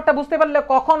লসিকার ব্যাপারটা বুঝতে পারলে,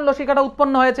 কখন লসিকাটা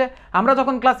উৎপন্ন হয়েছে, আমরা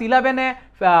যখন ক্লাস 11-এ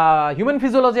হিউম্যান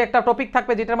ফিজিওলজি একটা টপিক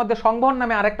থাকবে, যেটার মধ্যে সংবহন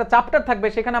নামে আরেকটা চ্যাপ্টার থাকবে,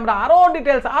 সেখানে আমরা আরো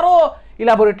ডিটেলস, আরো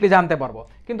ইলাবোরেটলি জানতে পারবো।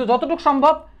 কিন্তু যতটুকু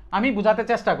সম্ভব আমি বোঝাতে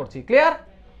চেষ্টা করছি। ক্লিয়ার?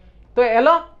 তো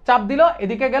এলো, চাপ দিল,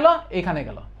 এদিকে গেল, এখানে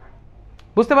গেল,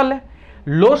 বুঝতে পারলে?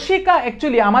 লসিকা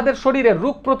অ্যাকচুয়ালি আমাদের শরীরের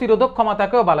রোগ প্রতিরোধক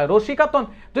ক্ষমতাকেও বলা হয়।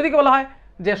 লসিকাতন্ত্র যদি বলা হয়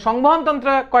যে সংবহন তন্ত্র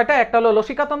কয়টা, একটা হলো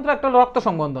লসিকাতন্ত্র, একটা হলো রক্ত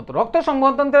সংবহন তন্ত্র। রক্ত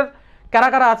সংবহন তন্ত্রের কারা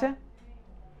কারা আছে?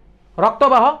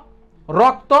 রক্তবাহ,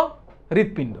 রক্ত,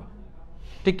 হৃৎপিণ্ড,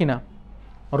 ঠিক কিনা?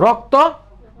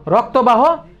 রক্তবাহ,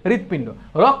 হৃৎপিণ্ড।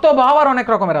 রক্তবাহ আর অনেক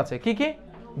রকমের আছে, কি কি?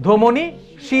 ধমনী,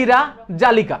 শিরা,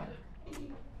 জালিকা,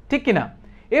 ঠিক কিনা?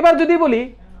 এবার যদি বলি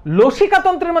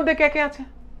লসিকাতন্ত্রের মধ্যে কে কে আছে?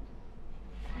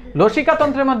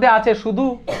 লসিকাতন্ত্রের মধ্যে আছে শুধু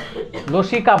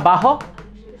লসিকা বাহ,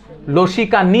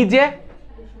 লসিকা নিজে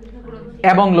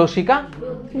এবং লসিকা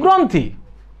গ্রন্থি,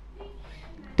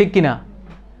 ঠিক কিনা?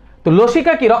 তো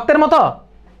লসিকা কি রক্তের মতো?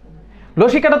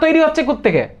 লসিকাটা তৈরি হচ্ছে কোথা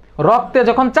থেকে? রক্তে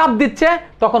যখন চাপ দিচ্ছে,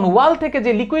 তখন ওয়াল থেকে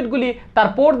যে লিকুইডগুলি তার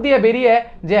পোর্ট দিয়ে বেরিয়ে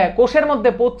যে কোষের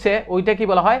মধ্যে পড়ছে, ওইটা কি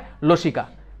বলা হয়? লসিকা।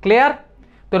 ক্লিয়ার?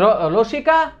 তো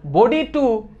লসিকা বডি টু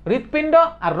হৃৎপিণ্ড,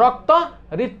 আর রক্ত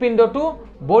হৃৎপিণ্ড two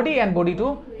body, and body two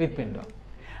হৃৎপিণ্ড।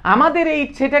 আমাদের এই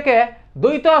সেটাকে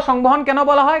দ্বৈত সংবহন কেন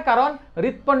বলা হয়? কারণ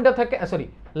হৃৎপিণ্ড থেকে,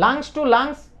 লাংস টু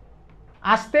লাংস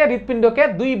আসতে হৃৎপিণ্ডকে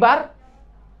 2 বার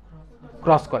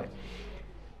ক্রস করে।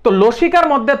 তো লসিকার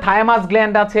মধ্যে থায়ামাস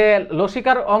গ্ল্যান্ড আছে,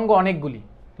 লসিকার অঙ্গ অনেকগুলি।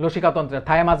 লসিকাতন্ত্রের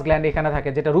থায়ামাস গ্ল্যান্ড এখানে থাকে,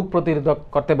 যেটা রোগ প্রতিরোধক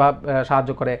করতে বা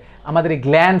সাহায্য করে। আমাদের এই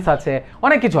গ্ল্যান্ডস আছে,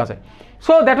 অনেক কিছু আছে।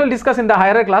 So that will discuss in the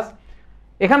higher class.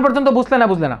 এখান পর্যন্ত বুঝলে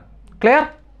না? ক্লিয়ার?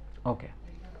 ওকে।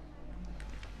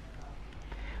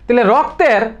 তাহলে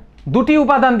রক্তের দুটি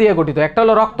উপাদান দিয়ে গঠিত, একটা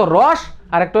হলো রক্ত রস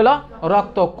আর একটা হলো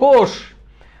রক্ত কোষ।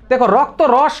 দেখো রক্ত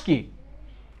রস কি?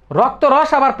 রক্ত রস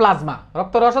আবার প্লাজমা।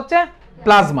 রক্ত রস হচ্ছে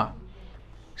প্লাজমা।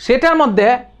 সেটার মধ্যে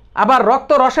আবার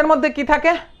রক্ত রসের মধ্যে কি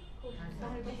থাকে?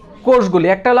 কোষগুলি।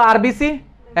 একটা হলো আরবিসি,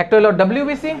 একটা হলো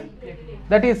WBC,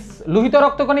 that is Lohit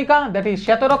রক্তকণিকা, that is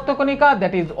শ্বেত রক্তকণিকা,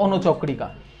 দ্যাট ইজ অনুচক্রিকা।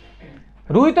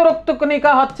 লোহিত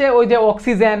রক্তকণিকা হচ্ছে ওই যে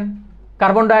অক্সিজেন,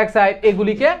 কার্বন ডাইঅক্সাইড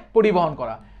এগুলিকে পরিবহন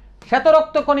করা। শ্বেত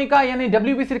রক্তকণিকা ইয়ানি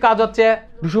ডব্লিউবিসির কাজ হচ্ছে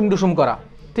ডুসুম ডুসুম করা,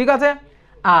 ঠিক আছে?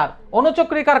 আর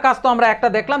অনুচক্রিকার কাজ তো আমরা একটা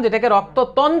দেখলাম, যেটাকে রক্ত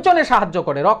তঞ্চনে সাহায্য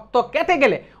করে, রক্ত কেটে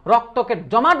গেলে রক্তকে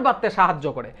জমাট বাঁধতে সাহায্য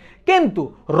করে। কিন্তু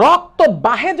রক্ত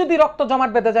বাহে যদি রক্ত জমাট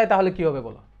বেঁধে যায় তাহলে কি হবে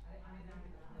বলো?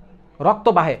 রক্ত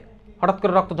বাহে হঠাৎ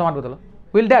করে রক্ত জমাট বেঁধে,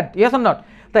 will that, yes or not?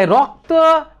 তাই রক্ত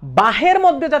বাহের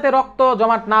মধ্যে যাতে রক্ত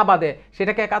জমাট না বাঁধে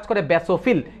সেটাকে কাজ করে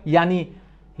ব্যাসোফিল, ইয়ানি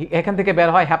এখান থেকে বের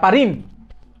হয় হ্যাপারিন।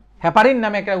 হ্যাপারিন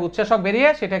নামে একটা উৎসেচক বেরিয়ে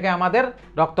সেটাকে আমাদের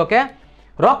রক্তকে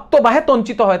রক্তবাহে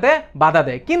তঞ্চিত হতে বাধা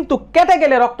দেয়। কিন্তু কেটে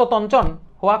গেলে রক্ত তঞ্চন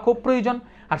হওয়া খুব প্রয়োজন,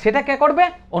 আর সেটা কে করবে?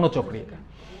 অনুচক্রিকা।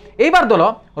 এইবার ধরো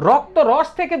রক্ত রস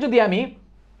থেকে যদি আমি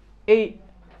এই,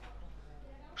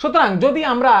 সুতরাং যদি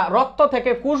আমরা রক্ত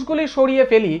থেকে কোষগুলি সরিয়ে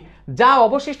ফেলি, যা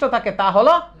অবশিষ্ট থাকে তা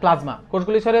হলো প্লাজমা।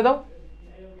 কোষগুলি সরিয়ে দাও,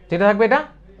 যেটা থাকবে এটা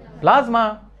plasma,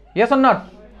 yes or not?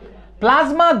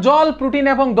 Plasma জল, প্রোটিন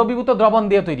এবং দ্রবীভূত দ্রবণ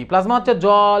দিয়ে তৈরি। প্লাজমা হচ্ছে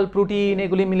জল, প্রোটিন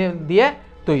এগুলি মিলে দিয়ে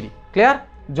তৈরি। ক্লিয়ার?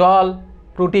 জল,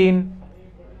 প্রোটিন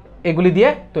এগুলি দিয়ে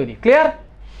তৈরি। Clear?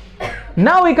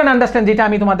 Now we can understand, যেটা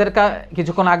আমি তোমাদের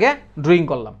কিছুক্ষণ আগে ড্রয়িং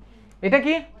করলাম। এটা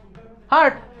কি?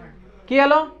 হার্ট। কি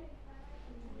হলো?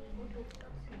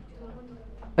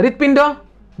 হৃৎপিণ্ড,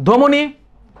 ধমনী,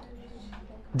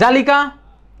 জালিকা,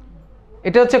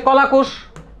 এটা হচ্ছে কলাকোষ,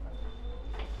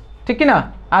 ঠিক কি না?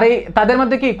 আর এই তাদের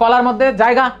মধ্যে কি? কলার মধ্যে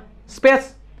জায়গা, স্পেস,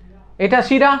 এটা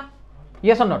শিরা,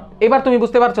 ইয়েস অর নট? এবার তুমি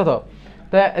বুঝতে পারছো তো?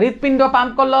 হৃৎপিণ্ড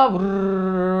পাম্প করলো,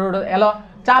 এলো,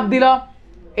 চাপ দিল,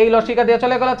 এই লসিকা দিয়ে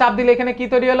চলে গেল, চাপ দিলে এখানে কি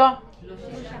তৈরি হলো?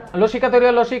 লসিকা তৈরি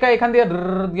হলো। লসিকা এখান দিয়ে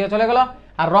দিয়ে চলে গেল,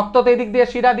 আর রক্ত তো এই দিক দিয়ে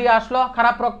শিরা দিয়ে আসলো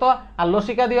খারাপ রক্ত, আর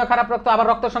লসিকা দিয়ে খারাপ রক্ত আবার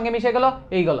রক্তের সঙ্গে মিশে গেল,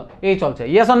 এই গেল, এই চলছে,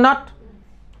 ইয়েস অর নট?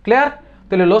 ক্লিয়ার?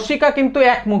 তাহলে লসিকা কিন্তু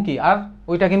একমুখী আর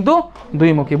ওইটা কিন্তু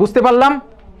দুইমুখী। বুঝতে পারলাম?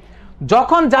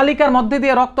 যখন জালিকার মধ্যে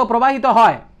দিয়ে রক্ত প্রবাহিত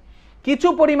হয়, কিছু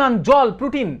পরিমাণ জল,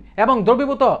 প্রোটিন এবং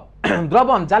দ্রবীভূত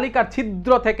দ্রবণ জালিকার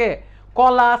ছিদ্র থেকে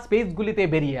কলা স্পেসগুলিতে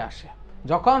বেরিয়ে আসে।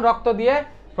 যখন রক্ত দিয়ে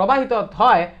প্রবাহিত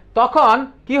হয় তখন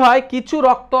কি হয়? কিছু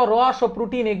রক্ত রস ও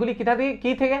প্রোটিন এগুলি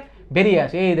কি থেকে বেরিয়ে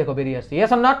আসে। এই দেখো বেরিয়ে আসছে,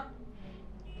 ইয়েস অর নট?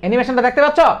 অ্যানিমেশনটা দেখতে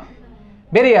পাচ্ছ?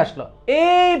 বেরিয়ে আসলো।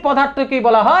 এই পদার্থকেই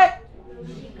বলা হয়,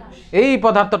 এই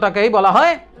পদার্থটাকেই বলা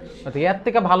হয়। এর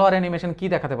থেকে ভালো আর অ্যানিমেশন কি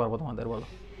দেখাতে পারবো তোমাদের বলো?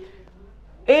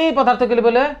 এই পদার্থগুলি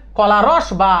বলে কলারস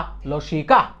বা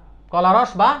লসিকা।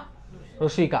 কলারস বা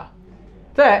লসিকা।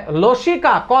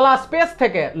 লসিকা কলা স্পেস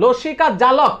থেকে লসিকা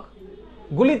জালক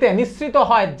গুলিতে নিঃসৃত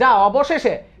হয়, যা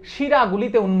অবশেষে শিরা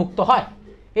গুলিতে উন্মুক্ত হয়।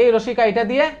 এই লসিকা এটা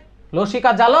দিয়ে,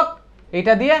 লসিকা জালক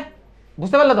এটা দিয়ে,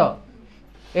 বুঝতে পারলে তো?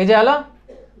 এই যে এলো,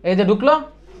 এই যে ঢুকলো,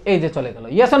 এই যে চলে গেল,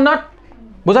 ইয়েস অর নট?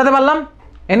 বুঝাতে পারলাম?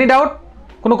 Any doubt?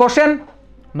 কোনো question?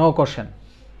 No question.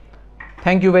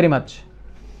 Thank you very much.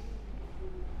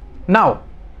 Now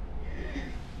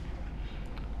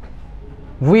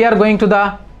we are going to the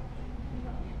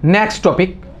next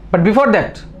topic, but before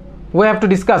that we have to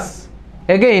discuss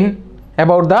again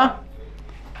about the,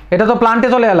 এটা তো প্লান্টে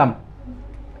চলে এলাম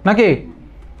নাকি?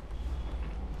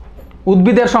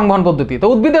 উদ্ভিদের সংবহন পদ্ধতি। তো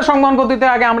উদ্ভিদের সংবহন পদ্ধতিতে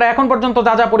আগে আমরা এখন পর্যন্ত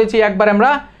যা যা পড়েছি একবার আমরা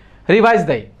রিভাইজ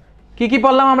দেই। কি কি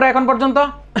পড়লাম আমরা এখন পর্যন্ত?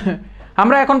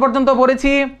 আমরা এখন পর্যন্ত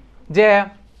পড়েছি যে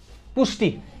পুষ্টি,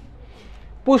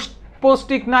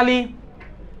 পৌষ্টিক নালী,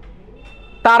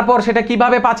 তারপর সেটা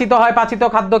কিভাবে পাচিত হয়, পাচিত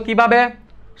খাদ্য কিভাবে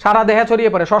সারা দেহে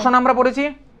ছড়িয়ে পড়ে। শ্বসন আমরা পড়েছি,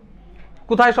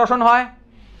 কোথায় শ্বসন হয়।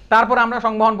 তারপর আমরা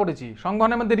সংবহন পড়েছি,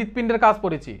 সংবহনের মধ্যে হৃৎপিণ্ডের কাজ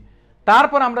পড়েছি।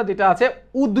 তারপর আমরা যেটা আছে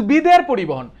উদ্ভিদের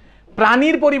পরিবহন।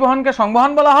 প্রাণীর পরিবহনকে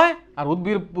সংবহন বলা হয়, আর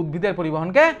উদ্ভিদের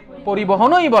পরিবহনকে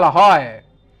পরিবহনই বলা হয়।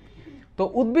 তো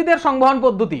উদ্ভিদের সংবহন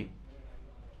পদ্ধতি,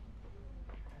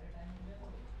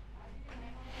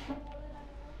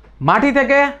 মাটি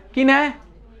থেকে কি নেয়?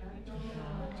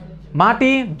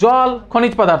 মাটি, জল,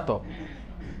 খনিজ পদার্থ,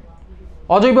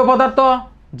 অজৈব পদার্থ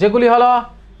যেগুলি হলো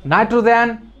nitrogen,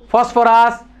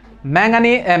 phosphorus,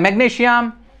 magnesium,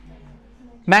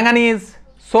 manganese,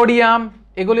 sodium,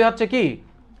 এগুলি হচ্ছে কি?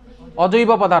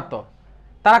 অজৈব পদার্থ।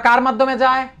 তারা কার মাধ্যমে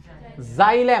যায়?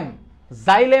 জাইলেম।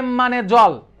 জাইলেম মানে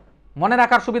জল, মনে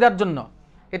রাখার সুবিধার জন্য,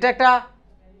 এটা একটা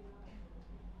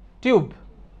টিউব।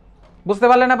 বুঝতে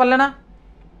পারলে না?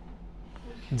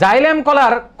 জাইলেম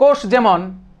কলার কোষ যেমন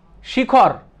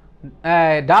শিখর,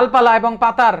 ডালপালা এবং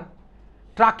পাতার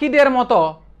ট্রাকিডের মতো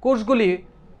কোষগুলি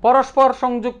পরস্পর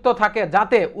সংযুক্ত থাকে,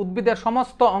 যাতে উদ্ভিদের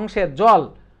সমস্ত অংশে জল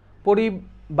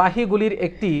পরিবাহীগুলির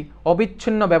একটি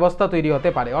অবিচ্ছিন্ন ব্যবস্থা তৈরি হতে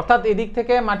পারে। অর্থাৎ এদিক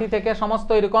থেকে মাটি থেকে সমস্ত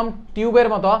এরকম টিউবের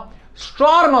মতো,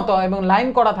 স্ট্রর মতো এবং লাইন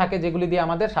করা থাকে, যেগুলি দিয়ে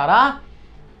আমাদের সারা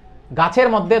গাছের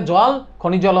মধ্যে জল,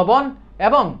 খনিজ লবণ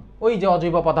এবং ওই যে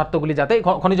অজৈব পদার্থগুলি, যাতে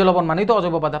খনিজ লবণ মানেই তো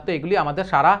অজৈব পদার্থ, এগুলি আমাদের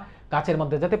সারা গাছের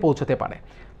মধ্যে যাতে পৌঁছতে পারে।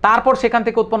 তারপর সেখান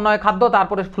থেকে উৎপন্ন হয় খাদ্য,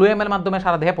 তারপরে ফ্লুয়েমের মাধ্যমে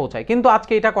সারা দেহে পৌঁছায়। কিন্তু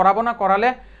আজকে এটা করাবো না, করালে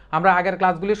আমরা আগের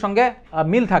ক্লাসগুলির সঙ্গে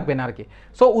মিল থাকবে না আর কি।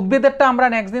 সো উদ্ভিদেরটা আমরা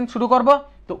নেক্সট দিন শুরু করব।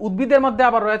 তো উদ্ভিদের মধ্যে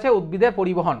আবার রয়েছে উদ্ভিদের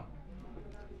পরিবহন,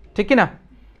 ঠিক কি না?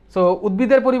 সো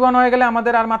উদ্ভিদের পরিবহন হয়ে গেলে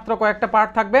আমাদের আর মাত্র কয়েকটা পার্ট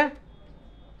থাকবে।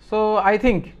 So I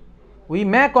think we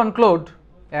may conclude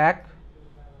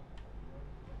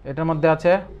এটার মধ্যে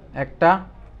আছে একটা,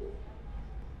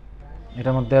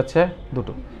 এটার মধ্যে আছে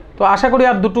দুটো। তো আশা করি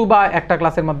আর দুটো বা একটা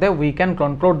ক্লাসের মধ্যে we can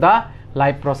conclude the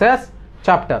life process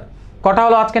chapter. কটা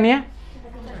হলো আজকে নিয়ে?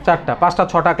 4টা, 5টা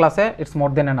 6টা ক্লাসে ইটস মোর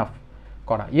দেন এনাফ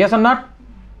করা। Yes or not?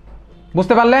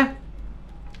 বুঝতে পারলে?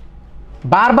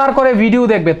 বারবার করে ভিডিও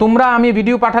দেখবে তোমরা। আমি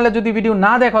ভিডিও পাঠালে যদি ভিডিও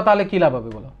না দেখো তাহলে কি লাভ হবে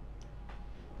বলো?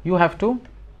 You have to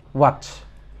watch,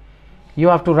 you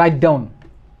have to write down.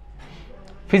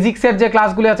 ফিজিক্সের যে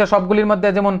ক্লাসগুলি আছে সবগুলির মধ্যে,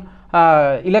 যেমন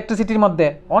ইলেকট্রিসিটির মধ্যে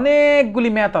অনেকগুলি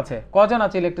ম্যাথ আছে। কজন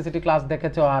আছে ইলেকট্রিসিটি ক্লাস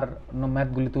দেখেছো আর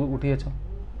ম্যাথগুলি তুমি উঠিয়েছো?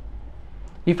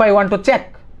 If I want to check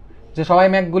যে সবাই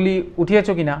ম্যাথগুলি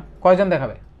উঠিয়েছো কিনা, কয়জন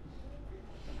দেখাবে?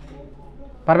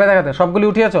 পারবে দেখাতে? সবগুলি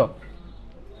উঠিয়েছো?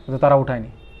 কিন্তু তারা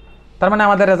উঠায়নি, তার মানে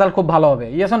আমাদের রেজাল্ট খুব ভালো হবে।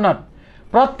 Yes or not?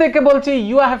 প্রত্যেককে বলছি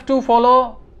you have to follow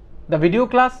the video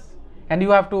class and you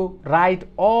have to right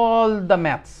all the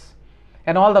maths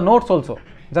and all the notes also,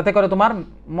 যাতে করে তোমার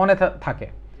মনে থাকে।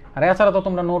 আর এছাড়া তো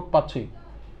তোমরা নোট পাচ্ছই।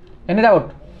 Any doubt?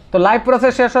 তো লাইফ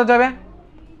প্রসেস শেষ হয়ে যাবে।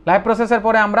 লাইফ প্রসেসের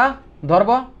পরে আমরা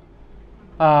ধরবো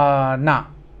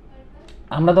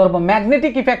আমরা ধরবো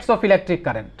magnetic effects of electric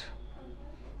current,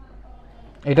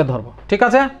 এটা ধরবো। ঠিক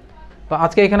আছে? তো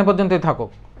আজকে এখানে পর্যন্তই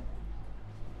থাকুক।